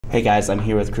Hey guys, I'm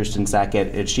here with Kristen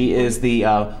Sackett. She is the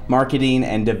marketing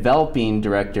and developing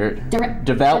director,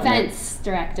 events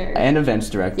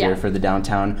director for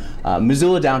the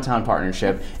Missoula Downtown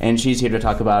Partnership, and she's here to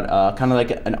talk about kind of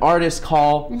like an artist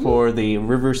call for the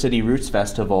River City Roots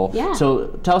Festival. Yeah. So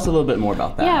tell us a little bit more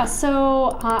about that. Yeah,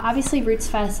 so obviously Roots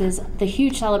Fest is the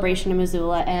huge celebration in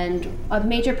Missoula, and a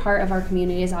major part of our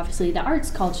community is obviously the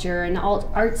arts culture and the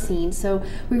art scene. So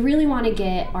we really want to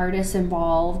get artists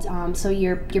involved. So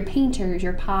your painters,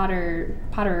 your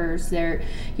potterers,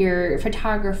 your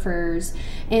photographers,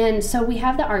 and so we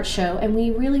have the art show, and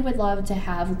we really would love to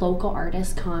have local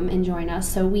artists come and join us.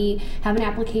 So we have an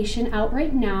application out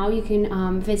right now. You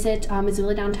can visit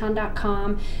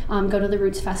MissoulaDowntown.com, go to the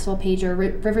Roots Festival page, or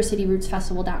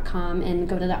RiverCityRootsFestival.com, and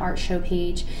go to the art show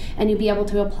page, and you'll be able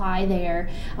to apply there.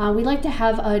 We like to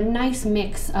have a nice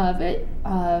mix of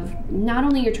not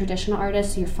only your traditional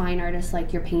artists, your fine artists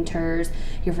like your painters,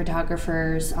 your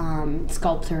photographers,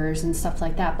 sculptors, and stuff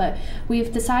like that, but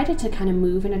we've decided to kind of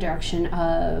move in a direction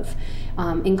of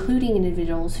including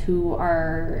individuals who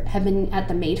have been at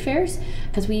the Maid Fairs,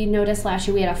 because we noticed last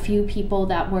year we had a few people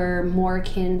that were more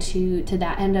akin to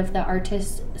that end of the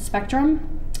artist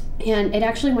spectrum. And it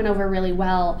actually went over really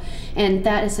well, and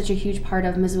that is such a huge part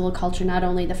of Missoula culture, not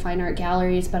only the fine art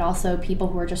galleries, but also people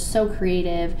who are just so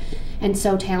creative and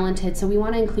so talented. So we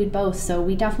want to include both. So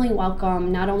we definitely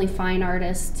welcome not only fine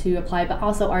artists to apply, but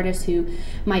also artists who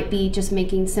might be just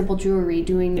making simple jewelry,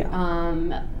 doing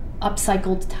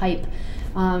upcycled type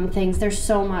things. There's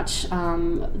so much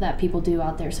that people do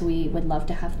out there, so we would love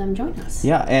to have them join us.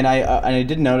 Yeah, and I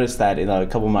did notice that a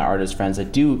couple of my artist friends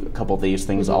that do a couple of these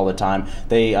things all the time,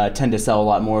 they tend to sell a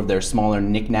lot more of their smaller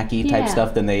knick-knacky type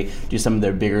stuff than they do some of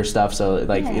their bigger stuff. So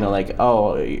like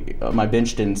my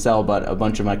bench didn't sell, but a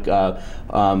bunch of my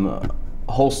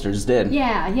holsters did.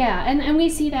 Yeah, and we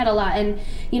see that a lot, and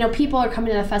people are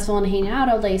coming to the festival and hanging out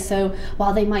all day, so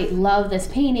while they might love this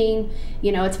painting,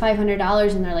 it's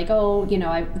 $500 and they're like,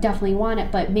 I definitely want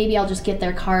it, but maybe I'll just get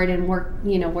their card and work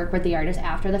with the artist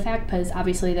after the fact, because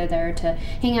obviously they're there to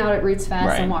hang out at Roots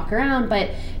Fest and walk around, but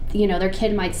their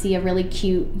kid might see a really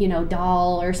cute,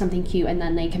 doll or something cute, and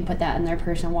then they can put that in their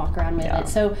purse and walk around with it.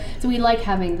 So we like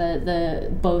having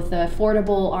both the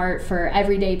affordable art for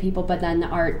everyday people, but then the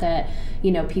art that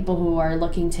people who are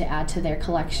looking to add to their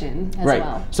collection as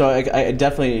well. So I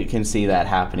definitely can see that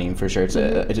happening for sure. It's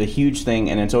a huge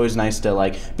thing, and it's always nice to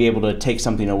be able to take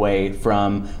something away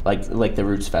from like the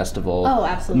Roots Festival. Oh,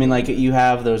 absolutely. I mean, you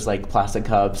have those plastic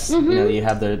cups. You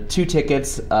have the 2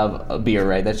 tickets of a beer,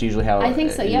 right? That's usually how I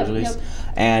think so. Yep.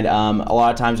 And a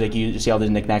lot of times, you see all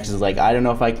these knickknacks. Is I don't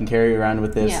know if I can carry around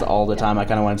with this all the time. I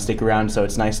kind of want to stick around, so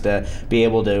it's nice to be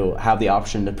able to have the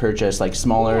option to purchase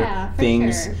smaller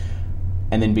things. Sure.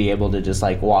 And then be able to just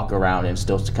walk around and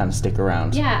still kind of stick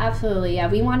around. Yeah, absolutely.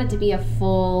 Yeah, we want it to be a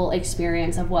full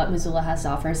experience of what Missoula has to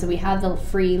offer. So we have the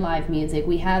free live music,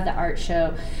 we have the art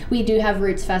show, we do have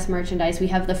Roots Fest merchandise, we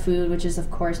have the food, which is of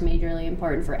course majorly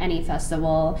important for any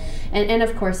festival, and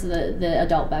of course the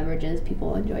adult beverages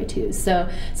people enjoy too. So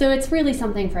it's really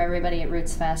something for everybody at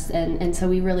Roots Fest, and so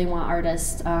we really want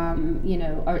artists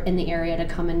in the area to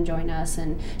come and join us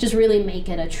and just really make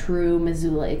it a true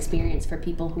Missoula experience for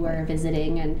people who are visiting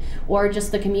or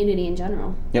just the community in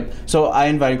general. Yep. So I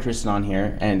invited Kristen on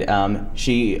here, and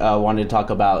she wanted to talk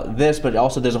about this, but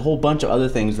also there's a whole bunch of other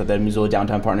things that the Missoula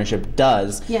Downtown Partnership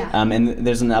does. Yeah. And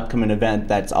there's an upcoming event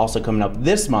that's also coming up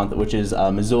this month, which is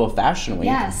Missoula Fashion Week.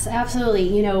 Yes, absolutely.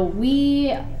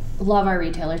 We love our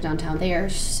retailers downtown. They are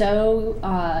so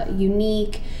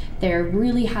unique. They're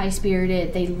really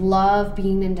high-spirited. They love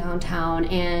being in downtown,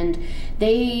 and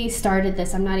they started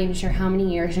this, I'm not even sure how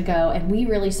many years ago, and we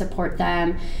really support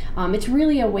them. It's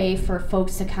really a way for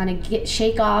folks to kind of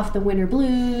shake off the winter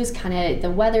blues, kind of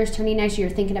the weather's turning nice, you're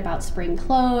thinking about spring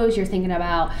clothes, you're thinking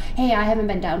about, hey, I haven't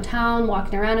been downtown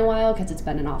walking around in a while because it's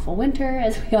been an awful winter,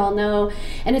 as we all know,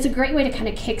 and it's a great way to kind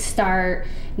of kickstart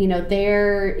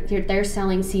their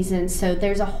selling season. So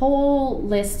there's a whole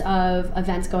list of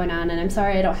events going on, and I'm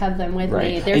sorry I don't have them with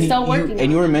me. They're still working on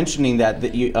and you were mentioning that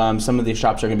some of these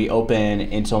shops are going to be open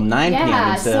until 9 p.m.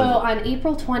 Yeah, so on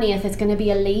April 20th, it's going to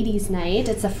be a ladies' night.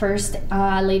 It's the first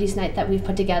ladies' night that we've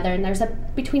put together, and there's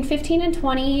between 15 and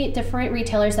 20 different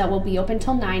retailers that will be open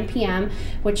till 9 p.m.,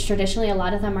 which traditionally a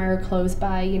lot of them are closed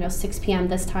by 6 p.m.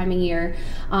 this time of year.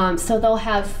 So they'll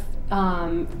have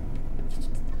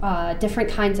different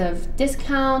kinds of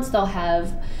discounts. They'll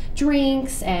have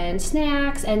drinks and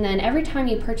snacks, and then every time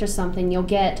you purchase something, you'll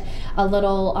get a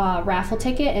little raffle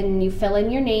ticket, and you fill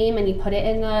in your name and you put it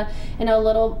in a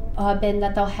little bin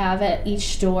that they'll have at each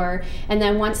store. And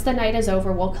then once the night is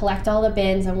over, we'll collect all the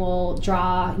bins and we'll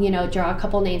draw a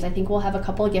couple names. I think we'll have a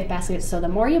couple of gift baskets. So the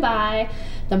more you buy,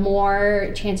 the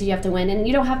more chances you have to win. And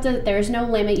you don't have to. There's no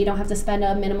limit. You don't have to spend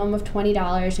a minimum of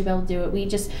 $20 to be able to do it. We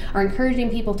just are encouraging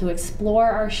people to explore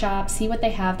our shop, see what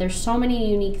they have. There's so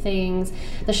many unique things.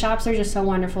 The shops are just so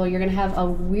wonderful. You're gonna have a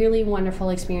really wonderful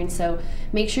experience. So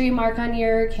make sure you mark on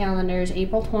your calendars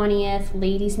April 20th,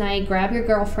 ladies' night. Grab your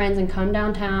girlfriends and come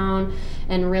downtown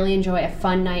and really enjoy a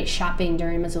fun night shopping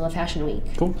during Missoula Fashion Week.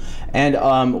 Cool.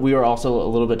 And we were also a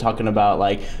little bit talking about,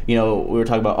 like, we were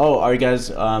talking about, are you guys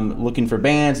looking for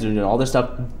bands and doing all this stuff?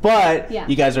 But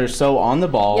you guys are so on the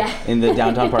ball in the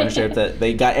Downtown Partnership that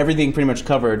they got everything pretty much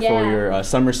covered for your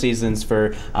summer seasons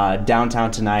for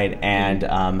Downtown Tonight and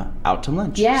Out to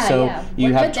Lunch. So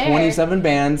you have 27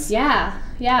 bands.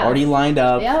 Already lined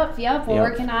up. Yep. We're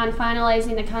working on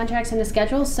finalizing the contracts and the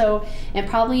schedule. So, and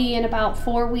probably in about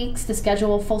 4 weeks, the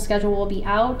full schedule will be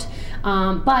out.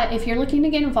 But if you're looking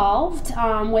to get involved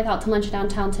with Out to Lunch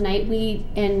Downtown Tonight, we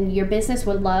and your business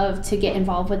would love to get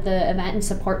involved with the event and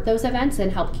support those events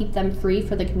and help keep them free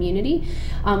for the community.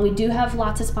 We do have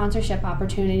lots of sponsorship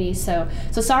opportunities. So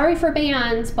sorry for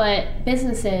bands, but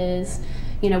businesses,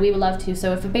 we would love to.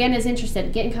 So if a band is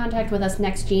interested, get in contact with us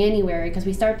next January, because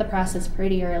we start the process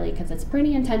pretty early because it's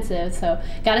pretty intensive. So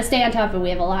got to stay on top of it.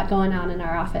 We have a lot going on in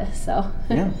our office. So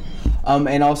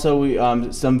and also we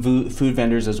some food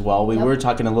vendors as well. We were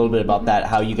talking a little bit about that,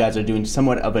 how you guys are doing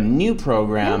somewhat of a new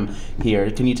program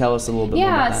here. Can you tell us a little bit more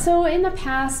about that? So in the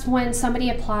past, when somebody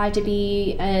applied to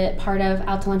be a part of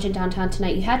Out to Lunch in Downtown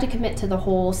Tonight, you had to commit to the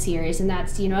whole series, and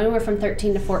that's anywhere from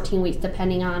 13 to 14 weeks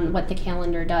depending on what the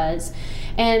calendar does.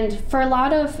 And for a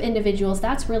lot of individuals,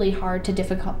 that's really hard to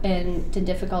difficult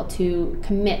to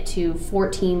commit to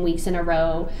 14 weeks in a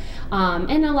row.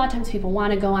 And a lot of times people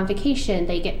want to go on vacation,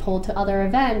 they get pulled to other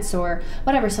events or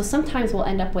whatever. So sometimes we'll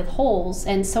end up with holes.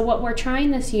 And so what we're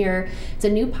trying this year, it's a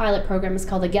new pilot program. It's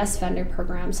called the Guest Vendor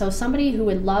Program. So somebody who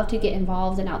would love to get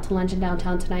involved in Out to Lunch in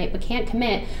Downtown Tonight but can't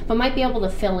commit, but might be able to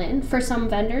fill in for some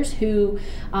vendors who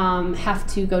have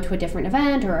to go to a different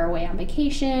event or are away on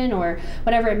vacation or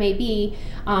whatever it may be.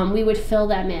 We would fill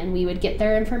them in. We would get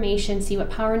their information, see what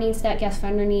power needs that guest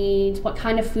vendor needs, what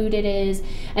kind of food it is,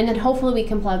 and then hopefully we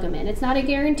can plug them in. It's not a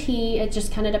guarantee. It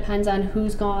just kind of depends on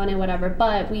who's gone and whatever,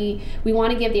 but we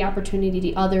want to give the opportunity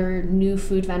to other new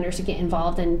food vendors to get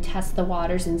involved and test the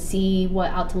waters and see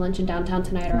what Out to Lunch in Downtown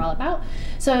Tonight are all about.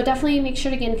 So definitely make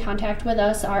sure to get in contact with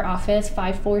us, our office,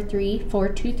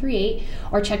 543-4238,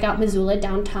 or check out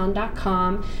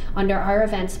MissoulaDowntown.com under our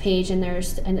events page, and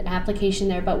there's an application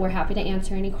there, but we're happy to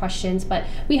answer any questions. But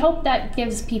we hope that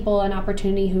gives people an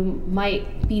opportunity who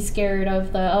might be scared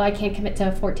of I can't commit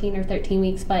to 14 or 13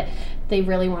 weeks, but they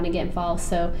really want to get involved.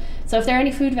 So if there are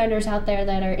any food vendors out there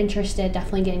that are interested,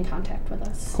 definitely get in contact with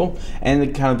us. Cool.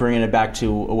 And kind of bringing it back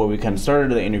to what we kind of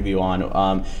started the interview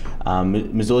on,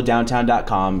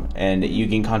 MissoulaDowntown.com, and you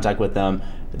can contact with them.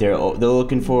 They're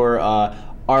looking for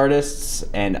artists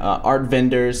and art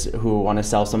vendors who want to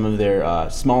sell some of their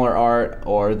smaller art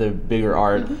or the bigger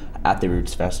art at the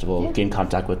Roots Festival. Get in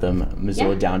contact with them,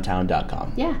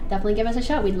 MissoulaDowntown.com. Yeah, definitely give us a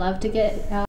shot. We'd love to get